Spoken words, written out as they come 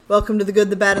Welcome to The Good,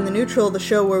 the Bad, and the Neutral, the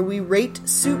show where we rate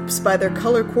soups by their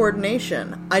color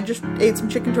coordination. I just ate some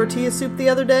chicken tortilla soup the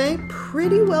other day.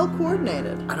 Pretty well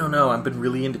coordinated. I don't know, I've been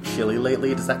really into chili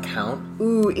lately. Does that count?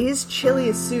 Ooh, is chili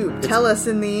a soup? Tell us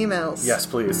in the emails. Yes,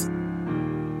 please.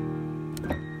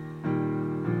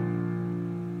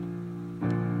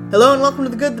 Hello and welcome to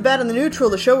The Good, the Bad, and the Neutral,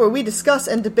 the show where we discuss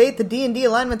and debate the D&D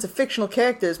alignments of fictional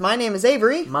characters. My name is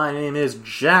Avery. My name is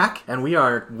Jack, and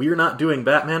we're not doing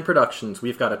Batman Productions.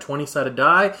 We've got a 20-sided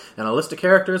die and a list of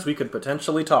characters we could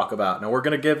potentially talk about. Now we're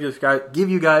going to give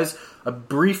you guys a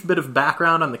brief bit of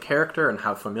background on the character and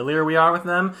how familiar we are with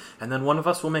them, and then one of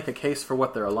us will make a case for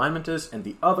what their alignment is, and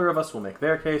the other of us will make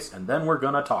their case, and then we're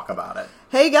going to talk about it.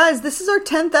 Hey guys, this is our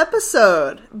 10th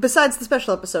episode. Besides the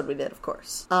special episode we did, of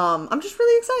course. I'm just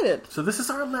really excited. So this is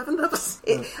our 11th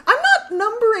episode? I'm not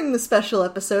numbering the special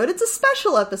episode. It's a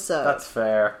special episode. That's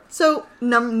fair. So,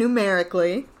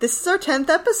 numerically, this is our 10th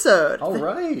episode. All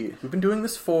right. We've been doing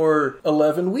this for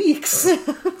 11 weeks.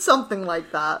 Something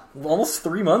like that. Almost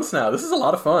 3 months now. This is a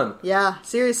lot of fun. Yeah,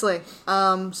 seriously.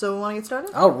 So, want to get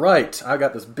started? All right. I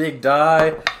got this big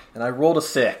die, and I rolled a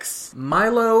 6.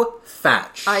 Milo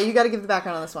Thatch. You got to give the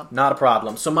background on this one. Not a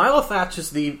problem. So Milo Thatch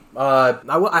is the,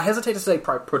 I hesitate to say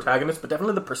protagonist, but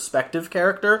definitely the perspective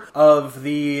character of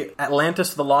the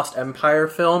Atlantis the Lost Empire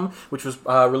film, which was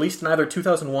released in either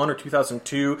 2001 or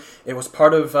 2002. It was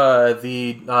part of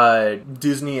the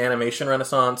Disney animation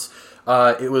renaissance.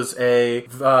 It was a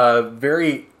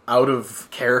very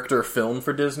out-of-character film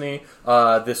for Disney.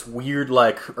 This weird,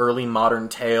 early modern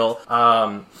tale.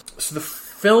 So the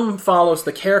film follows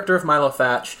the character of Milo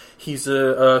Thatch. He's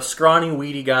a scrawny,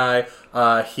 weedy guy.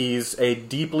 He's a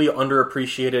deeply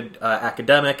underappreciated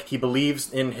academic. He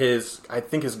believes in his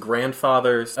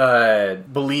grandfather's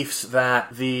beliefs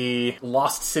that the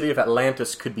lost city of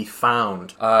Atlantis could be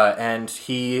found. And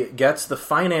he gets the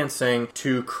financing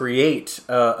to create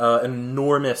an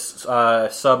enormous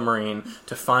submarine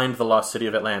to find the lost city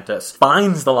of Atlantis.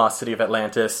 Finds the lost city of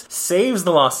Atlantis. Saves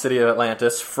the lost city of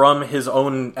Atlantis from his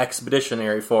own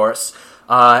expeditionary force.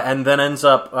 And then ends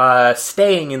up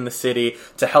staying in the city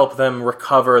to help them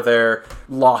recover their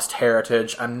lost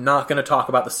heritage. I'm not going to talk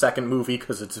about the second movie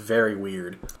because it's very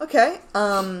weird. Okay.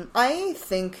 I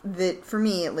think that, for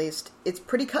me at least, it's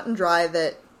pretty cut and dry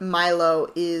that Milo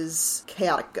is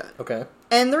chaotic good. Okay.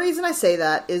 And the reason I say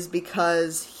that is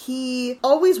because he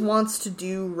always wants to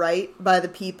do right by the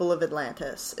people of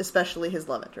Atlantis, especially his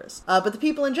love interest. But the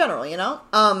people in general, you know?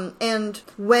 And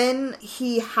when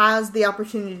he has the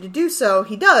opportunity to do so,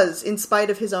 he does, in spite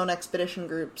of his own expedition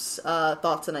group's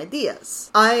thoughts and ideas.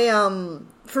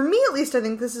 For me at least, I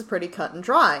think this is pretty cut and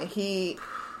dry.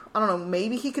 I don't know,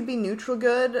 maybe he could be neutral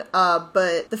good,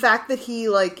 but the fact that he,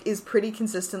 is pretty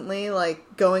consistently,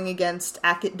 going against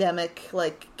academic,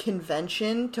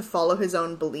 convention to follow his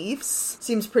own beliefs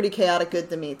seems pretty chaotic good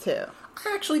to me, too.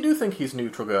 I actually do think he's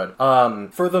neutral good.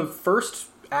 For the first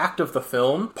act of the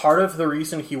film, part of the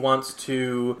reason he wants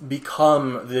to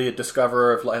become the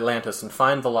discoverer of Atlantis and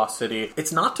find the lost city,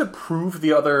 it's not to prove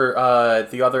the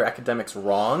other academics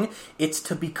wrong, it's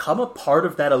to become a part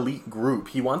of that elite group.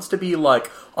 He wants to be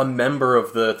a member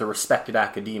of the respected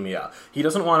academia. He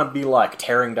doesn't want to be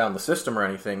tearing down the system or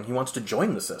anything. He wants to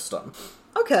join the system.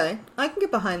 Okay, I can get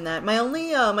behind that. My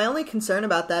only concern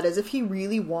about that is if he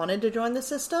really wanted to join the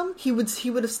system, he would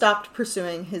have stopped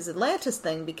pursuing his Atlantis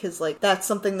thing because that's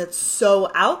something that's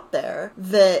so out there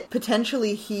that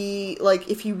potentially he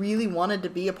if he really wanted to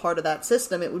be a part of that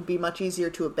system, it would be much easier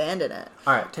to abandon it.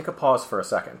 All right, take a pause for a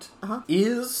second. Uh-huh.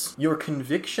 Is your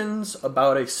convictions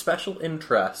about a special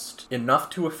interest enough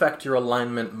to affect your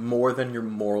alignment more than your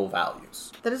moral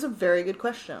values? That is a very good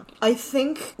question. I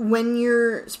think when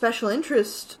your special interest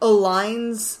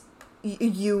aligns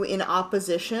you in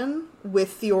opposition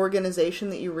with the organization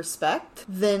that you respect,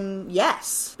 then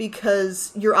yes,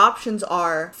 because your options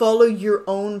are follow your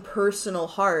own personal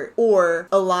heart or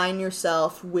align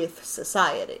yourself with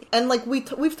society. And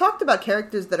we've talked about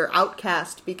characters that are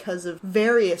outcast because of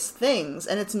various things,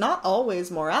 and it's not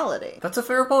always morality. That's a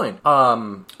fair point.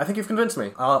 I think you've convinced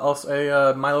me. I'll say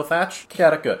Milo Thatch,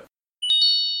 chaotic good.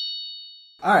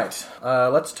 Alright,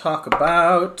 let's talk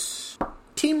about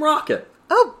Team Rocket.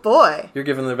 Oh boy. You're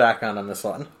giving the background on this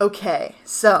one. Okay,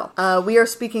 so we are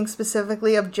speaking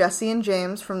specifically of Jesse and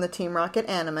James from the Team Rocket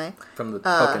anime. From the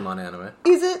Pokemon anime.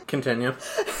 Is it? Continue.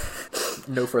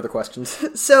 No further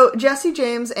questions. So Jesse,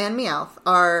 James, and Meowth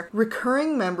are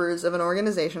recurring members of an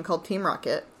organization called Team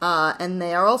Rocket, and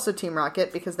they are also Team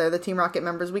Rocket because they're the Team Rocket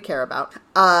members we care about.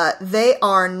 They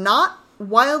are not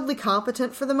wildly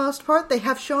competent for the most part. They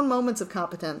have shown moments of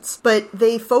competence, but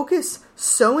they focus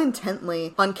so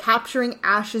intently on capturing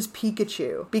Ash's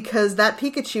Pikachu because that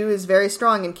Pikachu is very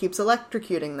strong and keeps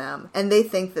electrocuting them. And they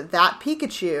think that that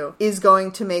Pikachu is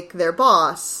going to make their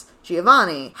boss,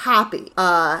 Giovanni, happy.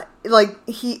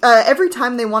 Every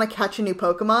time they want to catch a new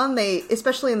Pokemon,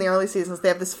 especially in the early seasons, they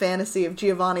have this fantasy of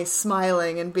Giovanni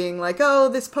smiling and being like, oh,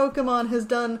 this Pokemon has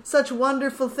done such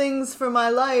wonderful things for my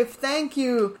life. Thank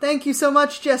you. Thank you so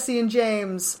much, Jesse and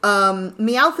James.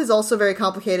 Meowth is also very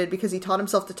complicated because he taught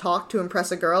himself to talk to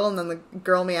impress a girl, and then the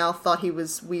girl Meowth thought he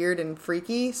was weird and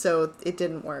freaky, so it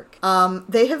didn't work.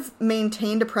 They have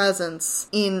maintained a presence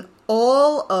in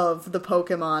all of the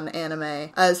Pokemon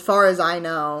anime, as far as I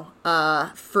know,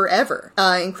 forever,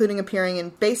 including appearing in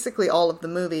basically all of the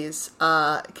movies,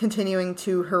 continuing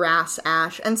to harass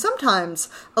Ash, and sometimes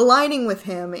aligning with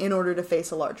him in order to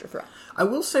face a larger threat. I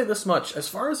will say this much, as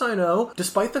far as I know,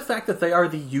 despite the fact that they are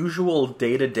the usual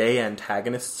day-to-day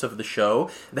antagonists of the show,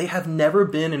 they have never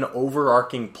been an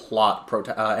overarching plot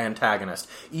antagonist.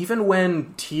 Even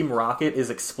when Team Rocket is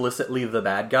explicitly the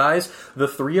bad guys, the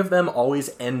three of them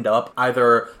always end up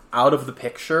either out of the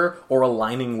picture or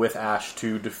aligning with Ash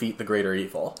to defeat the greater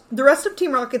evil. The rest of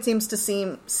Team Rocket seems to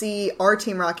see our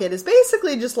Team Rocket as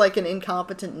basically just like an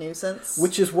incompetent nuisance.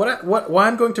 Which is why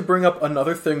I'm going to bring up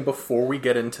another thing before we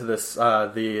get into this,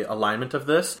 the alignment of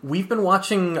this. We've been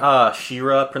watching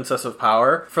She-Ra, Princess of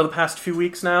Power, for the past few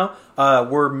weeks now.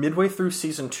 We're midway through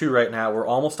Season 2 right now. We're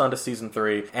almost on to Season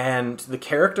 3. And the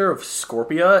character of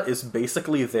Scorpia is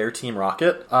basically their Team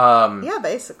Rocket. Yeah,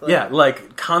 basically. Yeah,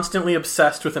 constantly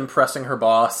obsessed with impressing her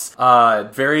boss.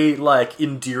 Very,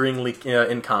 endearingly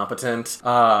incompetent.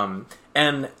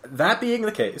 And that being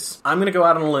the case, I'm going to go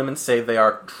out on a limb and say they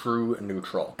are true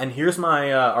neutral. And here's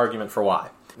my argument for why.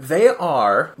 They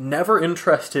are never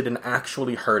interested in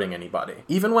actually hurting anybody.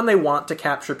 Even when they want to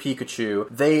capture Pikachu,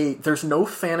 there's no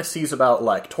fantasies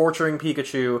about, torturing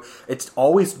Pikachu. It's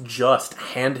always just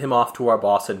hand him off to our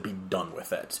boss and be done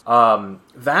with it.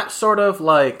 That sort of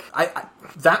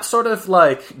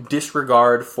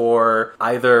disregard for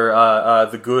either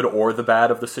the good or the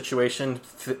bad of the situation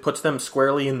puts them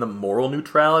squarely in the moral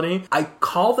neutrality. I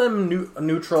call them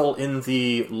neutral in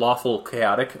the lawful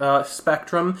chaotic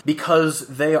spectrum because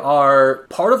they are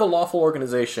part of a lawful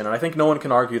organization, and I think no one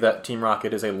can argue that Team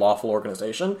Rocket is a lawful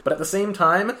organization, but at the same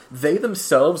time, they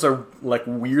themselves are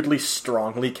weirdly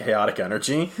strongly chaotic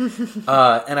energy.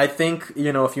 And I think,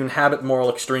 if you inhabit moral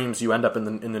extremes, you end up in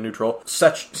the neutral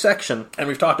section, and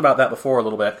we've talked about that before a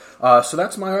little bit. So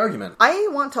that's my argument. I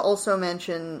want to also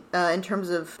mention, in terms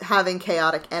of having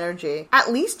chaotic energy,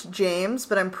 at least James,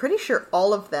 but I'm pretty sure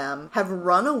all of them, have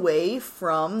run away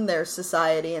from their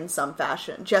society in some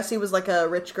fashion. Jessie was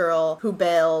a rich girl who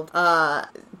bailed.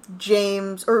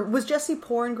 James, or was Jessie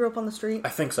poor and grew up on the street? I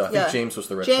think so. I think James was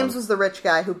the rich James was the rich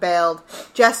guy who bailed.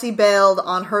 Jessie bailed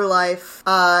on her life.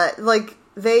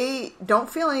 They don't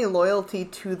feel any loyalty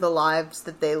to the lives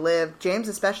that they live. James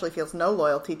especially feels no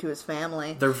loyalty to his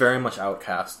family. They're very much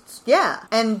outcasts. Yeah,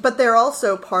 but they're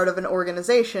also part of an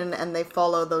organization, and they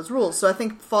follow those rules. So I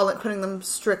think putting them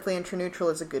strictly intra-neutral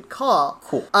is a good call.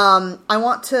 Cool. I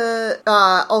want to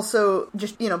also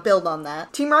just, build on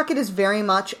that. Team Rocket is very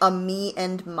much a me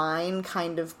and mine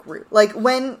kind of group.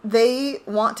 When they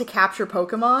want to capture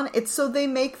Pokemon, it's so they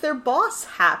make their boss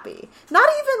happy. Not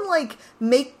even,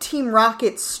 make Team Rocket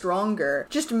stronger.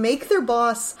 Just make their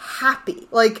boss happy.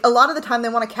 A lot of the time they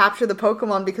want to capture the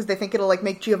Pokemon because they think it'll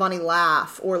make Giovanni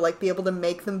laugh or be able to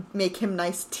make him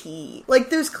nice tea.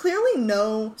 There's clearly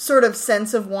no sort of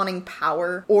sense of wanting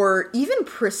power or even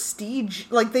prestige.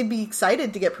 They'd be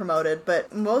excited to get promoted,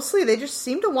 but mostly they just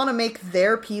seem to want to make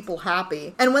their people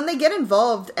happy. And when they get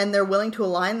involved and they're willing to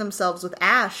align themselves with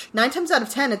Ash, 9 times out of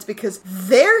 10 it's because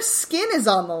their skin is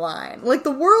on the line.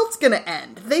 The world's gonna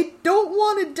end. They don't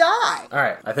want to die.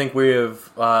 Alright, I think we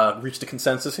have reached a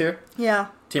consensus here. Yeah.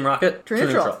 Team Rocket? True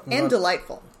neutral. And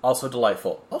delightful. Also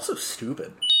delightful. Also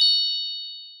stupid.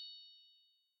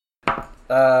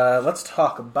 Let's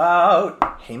talk about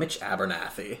Haymitch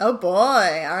Abernathy. Oh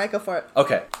boy. Alright, go for it.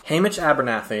 Okay. Haymitch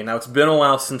Abernathy. Now, it's been a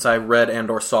while since I read and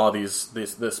or saw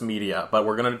this media, but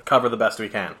we're going to cover the best we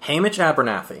can. Haymitch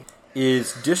Abernathy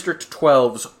is District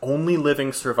 12's only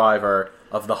living survivor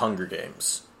of the Hunger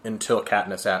Games. until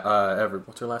Katniss,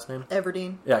 what's her last name?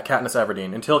 Everdeen. Yeah, Katniss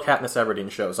Everdeen. Until Katniss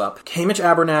Everdeen shows up. Haymitch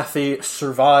Abernathy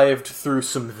survived through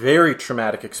some very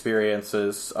traumatic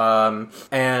experiences,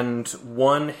 and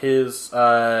won his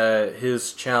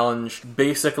challenge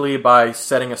basically by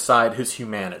setting aside his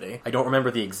humanity. I don't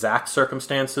remember the exact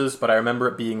circumstances, but I remember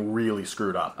it being really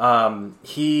screwed up.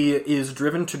 He is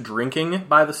driven to drinking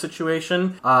by the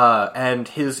situation, and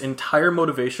his entire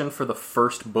motivation for the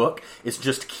first book is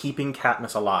just keeping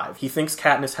Katniss alive. He thinks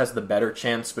Katniss has the better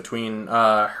chance between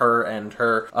her and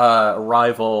her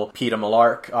rival, Peeta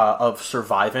Mellark, of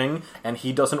surviving, and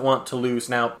he doesn't want to lose.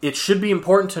 Now, it should be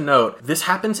important to note, this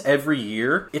happens every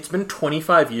year. It's been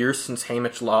 25 years since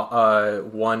Haymitch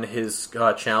won his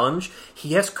challenge.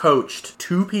 He has coached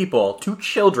two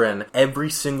children, every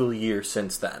single year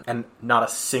since then, and not a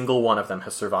single one of them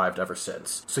has survived ever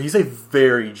since. So he's a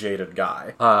very jaded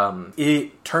guy.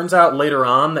 It turns out later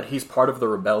on that he's part of the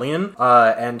rebellion,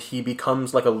 and he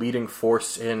becomes like a leading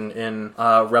force in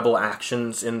rebel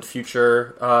actions in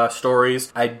future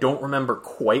stories. I don't remember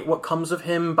quite what comes of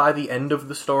him by the end of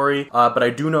the story, but I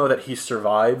do know that he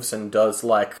survives and does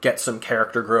like get some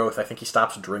character growth. I think he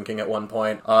stops drinking at one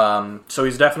point. So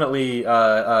he's definitely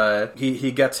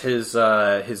he gets his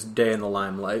day in the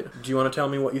limelight. Do you want to tell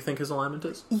me what you think his alignment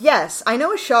is? Yes, I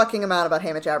know a shocking amount about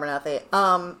Haymitch Abernathy.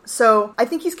 So I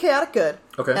think he's chaotic good.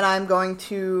 Okay. And I'm going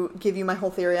to give you my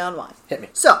whole theory on why. Hit me.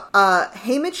 So,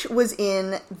 Haymitch was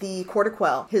in the Court of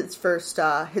Quell, the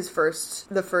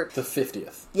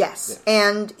 50th. Yes. Yeah.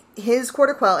 And his Court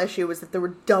of Quell issue was that there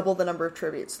were double the number of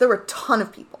tributes. There were a ton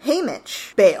of people.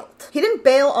 Haymitch bailed. He didn't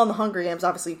bail on the Hunger Games,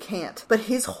 obviously you can't, but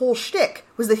his whole shtick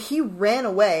was that he ran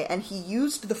away and he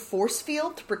used the force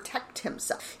field to protect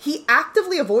himself. He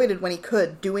actively avoided, when he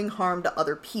could, doing harm to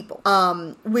other people.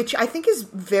 Which I think is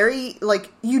very,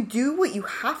 like, you do what you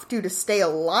have to stay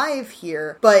alive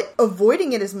here, but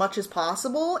avoiding it as much as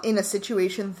possible in a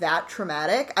situation that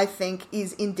traumatic, I think,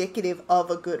 is indicative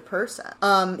of a good person.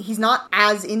 He's not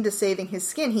as into saving his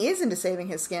skin. He is into saving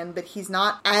his skin, but he's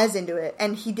not as into it.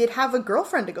 And he did have a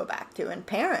girlfriend to go back to and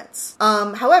parents.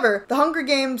 However, the Hunger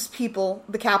Games people,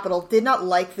 the Capitol, did not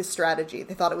like this strategy.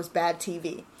 They thought it was bad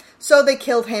TV. So they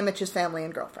killed Haymitch's family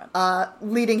and girlfriend,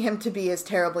 leading him to be as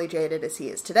terribly jaded as he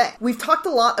is today. We've talked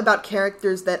a lot about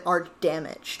characters that are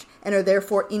damaged and are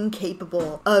therefore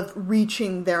incapable of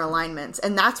reaching their alignments.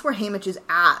 And that's where Haymitch is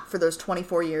at for those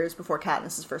 24 years before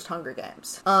Katniss's first Hunger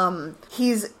Games.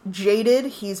 He's jaded,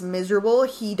 he's miserable,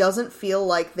 he doesn't feel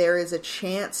like there is a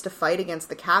chance to fight against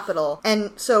the Capitol.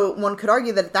 And so one could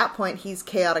argue that at that point he's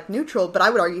chaotic neutral, but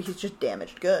I would argue he's just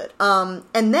damaged good. And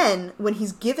then when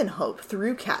he's given hope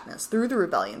through Katniss, through the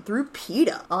rebellion, through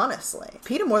Peeta, honestly.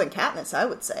 Peeta more than Katniss, I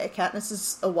would say. Katniss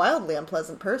is a wildly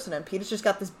unpleasant person, and Peeta's just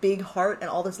got this big heart and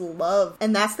all this love,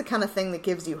 and that's the kind of thing that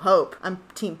gives you hope. I'm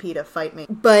Team Peeta, fight me.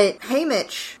 But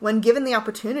Haymitch, when given the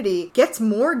opportunity, gets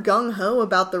more gung-ho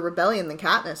about the rebellion than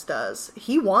Katniss does.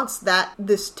 He wants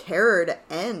this terror to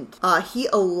end. He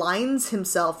aligns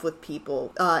himself with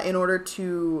people in order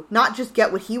to not just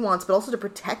get what he wants, but also to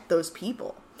protect those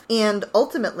people. And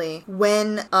ultimately,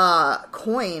 when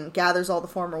Coin gathers all the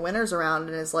former winners around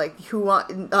and is like, who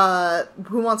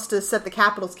wants to set the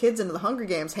Capitol's kids into the Hunger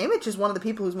Games, Haymitch is one of the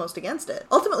people who's most against it.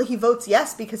 Ultimately, he votes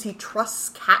yes because he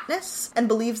trusts Katniss and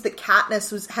believes that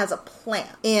Katniss has a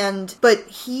plan. But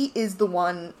he is the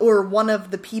one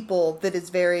of the people that is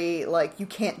very, like, you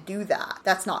can't do that.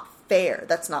 That's not fair.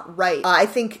 That's not right. I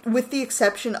think with the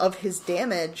exception of his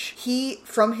damage, he,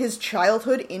 from his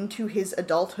childhood into his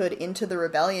adulthood into the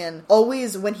rebellion,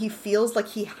 always when he feels like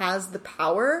he has the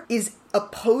power, is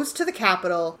opposed to the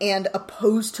Capitol and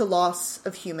opposed to loss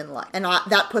of human life. And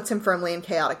that puts him firmly in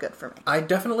chaotic good for me. I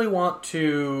definitely want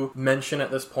to mention at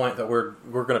this point that we're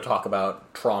going to talk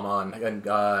about trauma and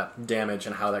damage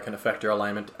and how that can affect your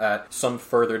alignment at some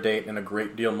further date in a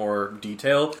great deal more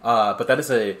detail. But that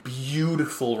is a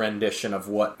beautiful rendition of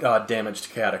what damage to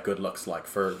chaotic good looks like.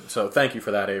 So thank you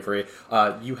for that, Avery.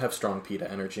 You have strong Peeta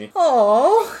energy.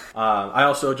 Aww. I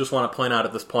also just want to point out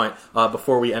at this point,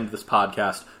 before we end this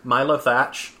podcast, Milo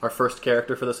Thatch, our first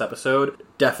character for this episode,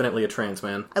 definitely a trans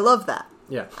man. I love that.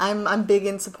 Yeah. I'm big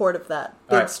in support of that.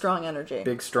 Big, right. Strong energy.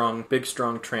 Big, strong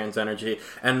trans energy.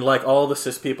 And like all the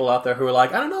cis people out there who are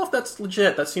like, I don't know if that's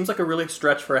legit. That seems like a really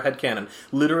stretch for a headcanon.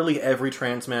 Literally every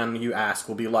trans man you ask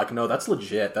will be like, no, that's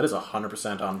legit. That is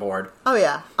 100% on board. Oh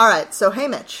yeah. Alright, so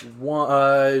Haymitch.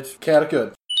 Chaotic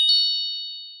good.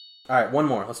 Alright, one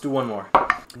more. Let's do one more.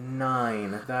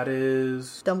 9. That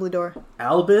is... Dumbledore.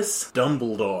 Albus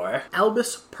Dumbledore.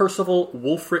 Albus Percival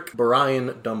Wulfric Brian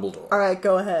Dumbledore. Alright,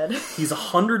 go ahead. He's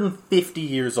 150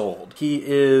 years old. He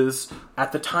is,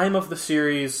 at the time of the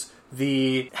series,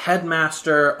 the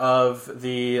headmaster of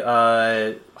the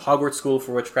Hogwarts School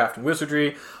for Witchcraft and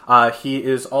Wizardry. He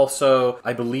is also,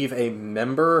 I believe, a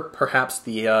member, perhaps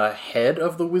the head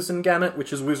of the Wizengamot,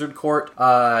 which is Wizard Court.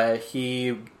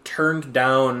 He turned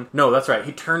down... No, that's right.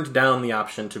 He turned down the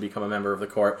option to become a member of the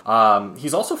court.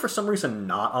 He's also, for some reason,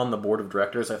 not on the board of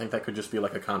directors. I think that could just be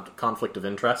like a conflict of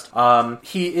interest.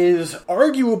 He is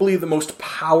arguably the most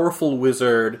powerful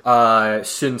wizard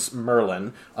since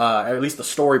Merlin. At least the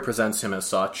story presents him as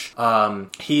such.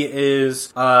 He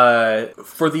is,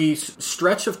 for the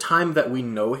stretch of time that we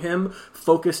know him,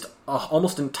 focused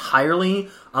almost entirely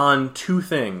on two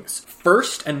things.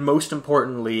 First, and most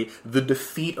importantly, the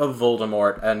defeat of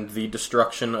Voldemort and the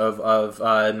destruction of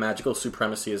magical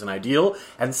supremacy as an ideal.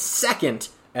 And second,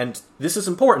 and this is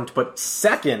important, but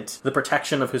second, the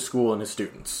protection of his school and his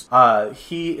students.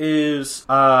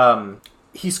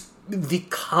 He's the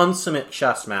consummate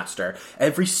chess master.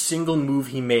 Every single move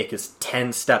he makes is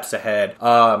 10 steps ahead.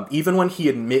 Even when he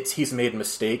admits he's made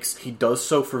mistakes, he does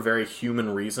so for very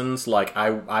human reasons. Like,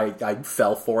 I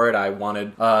fell for it. I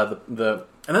wanted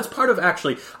and that's part of,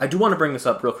 actually, I do want to bring this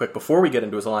up real quick before we get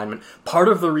into his alignment. Part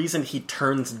of the reason he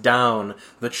turns down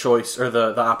the choice, or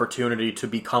the opportunity to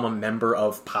become a member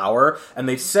of power, and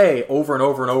they say over and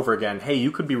over and over again, hey,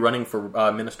 you could be running for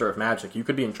Minister of Magic, you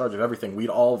could be in charge of everything, we'd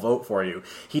all vote for you.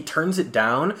 He turns it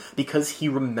down because he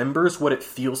remembers what it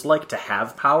feels like to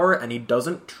have power, and he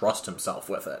doesn't trust himself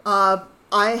with it. I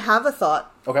have a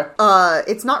thought. Okay.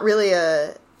 It's not really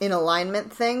an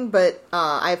alignment thing, but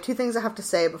I have two things I have to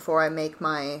say before I make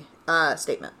my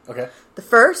statement. Okay. The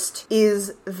first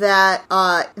is that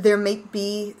there may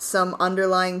be some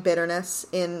underlying bitterness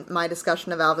in my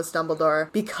discussion of Albus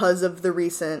Dumbledore because of the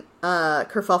recent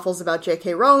kerfuffles about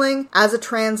J.K. Rowling. As a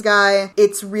trans guy,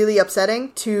 it's really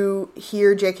upsetting to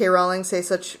hear J.K. Rowling say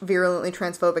such virulently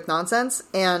transphobic nonsense,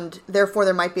 and therefore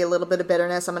there might be a little bit of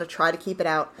bitterness. I'm going to try to keep it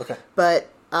out. Okay.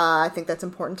 But I think that's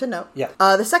important to note. Yeah.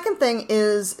 The second thing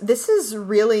is, this is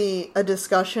really a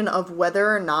discussion of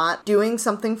whether or not doing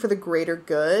something for the greater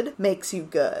good makes you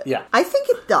good. Yeah. I think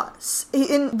it does.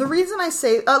 The reason I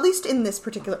say, at least in this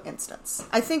particular instance,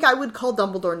 I think I would call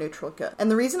Dumbledore neutral good. And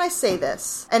the reason I say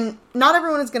this, and not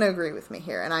everyone is going to agree with me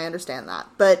here, and I understand that,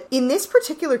 but in this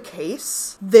particular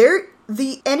case,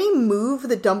 any move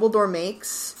that Dumbledore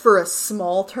makes for a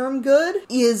small-term good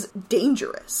is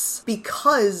dangerous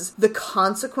because the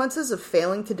consequences of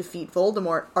failing to defeat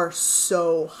Voldemort are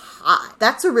so high.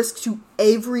 That's a risk to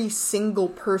every single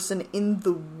person in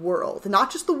the world.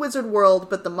 Not just the wizard world,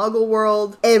 but the muggle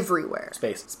world, everywhere.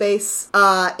 Space. Pig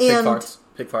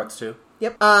farts too.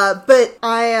 Yep. But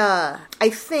I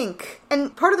think,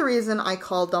 and part of the reason I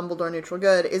call Dumbledore neutral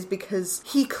good is because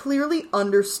he clearly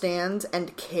understands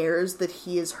and cares that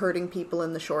he is hurting people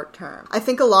in the short term. I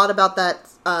think a lot about that,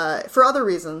 for other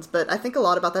reasons, but I think a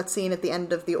lot about that scene at the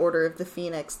end of the Order of the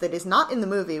Phoenix that is not in the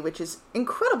movie, which is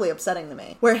incredibly upsetting to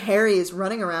me, where Harry is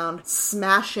running around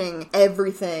smashing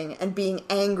everything and being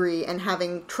angry and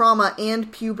having trauma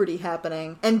and puberty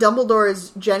happening, and Dumbledore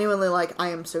is genuinely like, I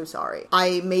am so sorry.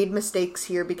 I made mistakes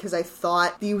here because I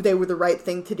thought they were the right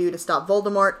thing to do to stop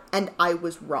Voldemort, and I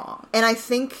was wrong. And I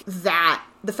think that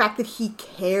the fact that he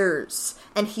cares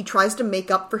and he tries to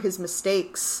make up for his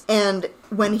mistakes, and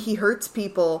when he hurts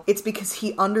people, it's because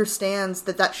he understands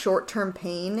that short-term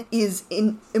pain is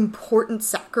an important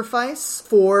sacrifice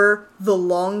for the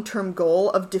long-term goal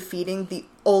of defeating the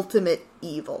ultimate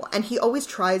evil, and he always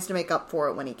tries to make up for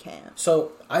it when he can.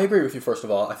 So, I agree with you, first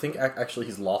of all. I think actually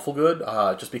he's lawful good,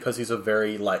 just because he's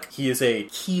he is a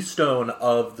keystone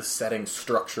of the setting,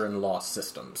 structure, and law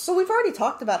systems. So we've already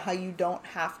talked about how you don't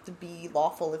have to be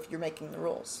lawful if you're making the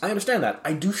rules. I understand that.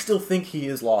 I do still think he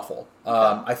is lawful.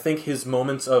 I think his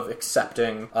moments of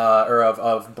accepting, or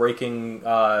of breaking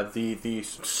the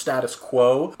status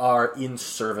quo are in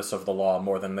service of the law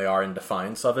more than they are in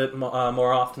defiance of it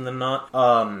more often than not.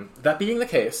 That being the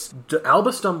case,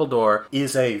 Albus Dumbledore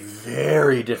is a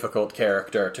very difficult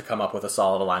character to come up with a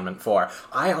solid alignment for.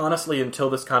 I honestly, until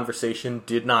this conversation,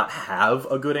 did not have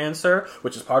a good answer,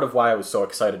 which is part of why I was so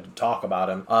excited to talk about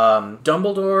him.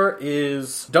 Dumbledore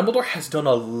has done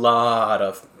a lot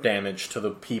of damage to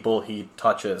the people he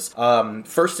touches.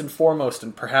 First and foremost,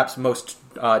 and perhaps most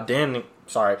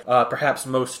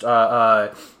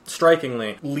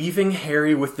strikingly, leaving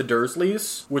Harry with the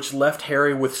Dursleys, which left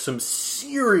Harry with some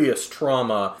serious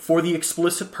trauma for the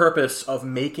explicit purpose of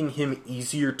making him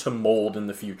easier to mold in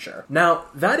the future. Now,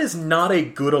 that is not a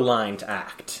good aligned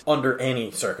act under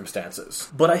any circumstances.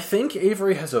 But I think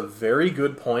Avery has a very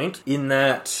good point in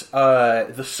that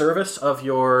the service of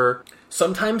your...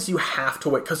 Sometimes you have to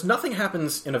wait, because nothing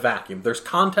happens in a vacuum. There's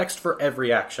context for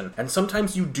every action, and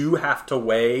sometimes you do have to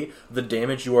weigh the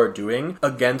damage you are doing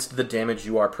against the damage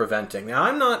you are preventing. Now,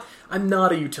 I'm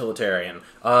not a utilitarian.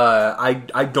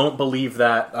 I don't believe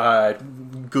that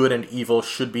good and evil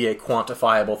should be a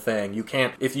quantifiable thing. You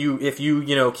can't, if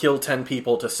you kill 10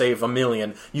 people to save 1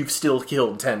 million, you've still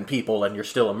killed 10 people and you're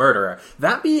still a murderer.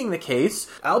 That being the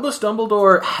case, Albus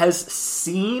Dumbledore has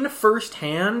seen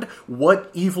firsthand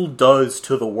what evil does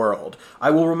to the world. I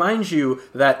will remind you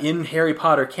that in Harry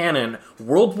Potter canon,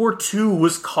 World War II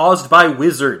was caused by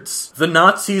wizards. The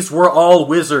Nazis were all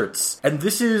wizards. And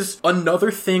this is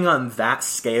another thing on that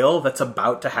scale that's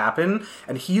about to happen,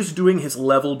 and he's doing his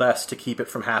level best to keep it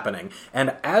from happening.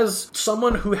 And as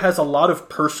someone who has a lot of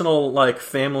personal,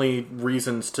 family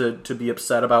reasons to be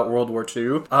upset about World War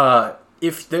II,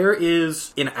 if there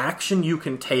is an action you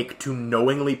can take to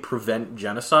knowingly prevent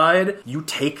genocide, you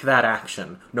take that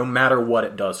action, no matter what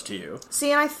it does to you.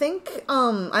 See, and I think,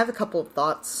 I have a couple of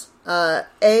thoughts. I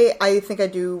think I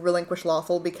do relinquish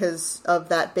lawful because of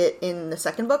that bit in the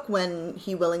second book when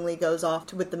he willingly goes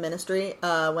off with the Ministry,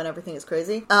 when everything is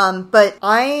crazy. But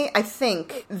I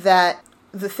think that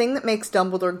the thing that makes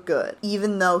Dumbledore good,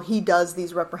 even though he does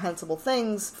these reprehensible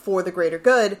things for the greater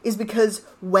good, is because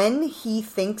when he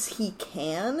thinks he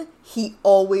can, he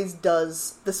always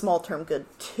does the small-term good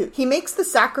too. He makes the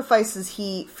sacrifices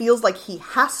he feels like he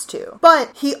has to,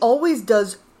 but he always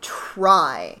does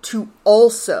try to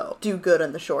also do good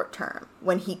in the short term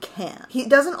when he can. He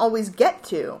doesn't always get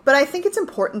to, but I think it's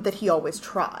important that he always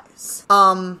tries.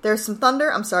 There's some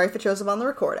thunder. I'm sorry if it shows up on the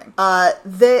recording.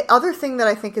 The other thing that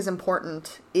I think is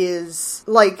important is,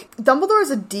 Dumbledore is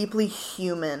a deeply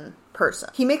human person.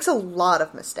 He makes a lot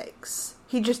of mistakes.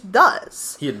 He just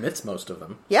does. He admits most of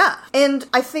them. Yeah. And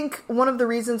I think one of the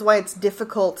reasons why it's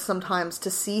difficult sometimes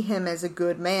to see him as a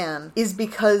good man is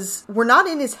because we're not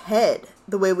in his head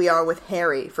the way we are with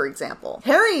Harry, for example.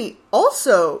 Harry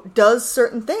also does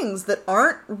certain things that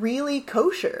aren't really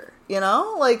kosher,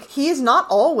 he is not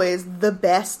always the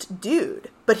best dude,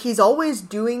 but he's always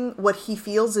doing what he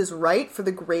feels is right for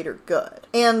the greater good.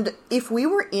 And if we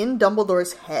were in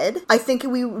Dumbledore's head, I think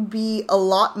we would be a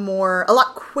lot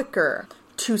quicker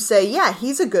to say, yeah,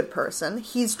 he's a good person.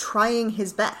 He's trying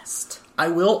his best. I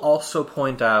will also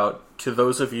point out to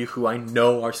those of you who I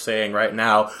know are saying right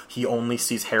now, he only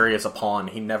sees Harry as a pawn.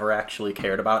 He never actually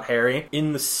cared about Harry.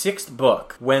 In the 6th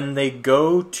book, when they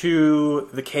go to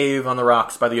the cave on the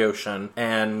rocks by the ocean,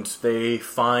 and they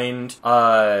find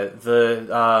the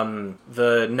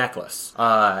necklace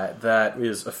that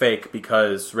is a fake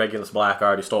because Regulus Black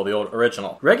already stole the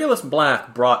original. Regulus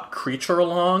Black brought Creature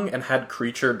along and had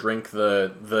Creature drink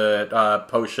the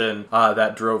potion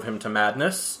that drove him to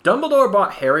madness. Dumbledore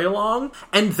brought Harry along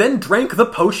and then drank the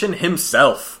potion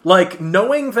himself.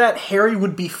 Knowing that Harry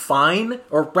would be fine,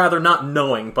 or rather not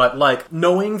knowing, but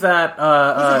knowing that... he's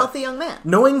a healthy young man.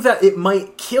 Knowing that it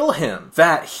might kill him,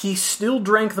 that he still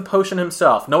drank the potion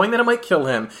himself, knowing that it might kill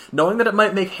him, knowing that it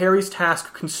might make Harry's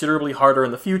task considerably harder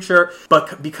in the future,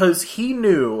 but because he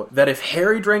knew that if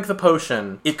Harry drank the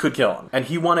potion, it could kill him. And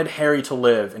he wanted Harry to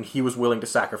live, and he was willing to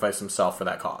sacrifice himself for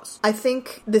that cause. I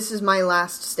think this is my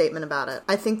last statement about it.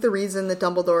 I think the reason that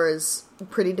Dumbledore is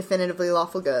pretty definitively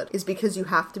lawful good is because you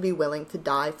have to be willing to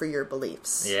die for your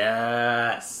beliefs.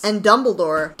 Yes. And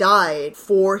Dumbledore died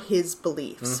for his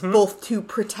beliefs, both to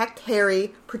protect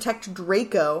Harry, protect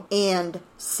Draco, and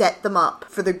set them up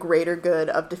for the greater good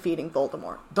of defeating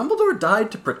Voldemort. Dumbledore died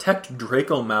to protect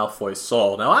Draco Malfoy's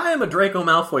soul. Now, I am a Draco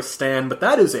Malfoy stan, but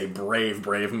that is a brave,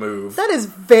 brave move. That is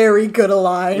very good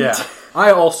aligned. Yeah. I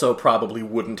also probably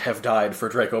wouldn't have died for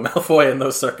Draco Malfoy in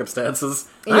those circumstances.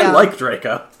 Yeah. I like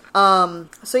Draco.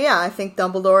 So yeah, I think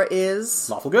Dumbledore is...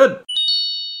 lawful good.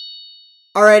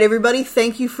 Alright everybody,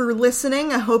 thank you for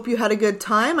listening. I hope you had a good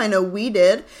time. I know we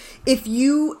did. If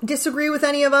you disagree with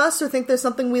any of us or think there's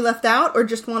something we left out or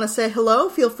just want to say hello,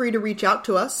 feel free to reach out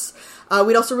to us.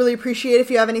 We'd also really appreciate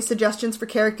if you have any suggestions for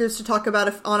characters to talk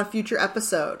about on a future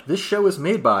episode. This show is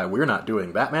made by We're Not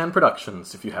Doing Batman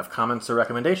Productions. If you have comments or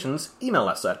recommendations, email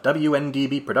us at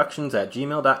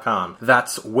wndbproductions@gmail.com.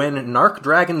 That's when narc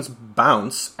dragons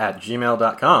bounce at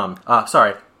gmail.com.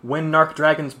 Sorry. When Narc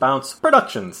Dragons Bounce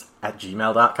Productions at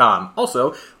gmail.com.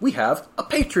 Also, we have a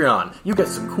Patreon. You get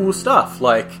some cool stuff,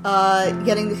 like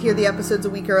getting to hear the episodes a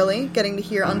week early, getting to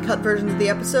hear uncut versions of the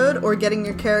episode, or getting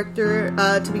your character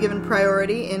to be given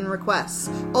priority in requests.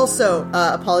 Also,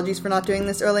 apologies for not doing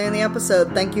this earlier in the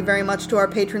episode. Thank you very much to our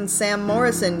patron Sam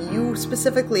Morrison. You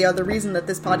specifically are the reason that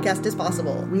this podcast is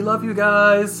possible. We love you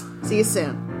guys. See you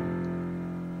soon.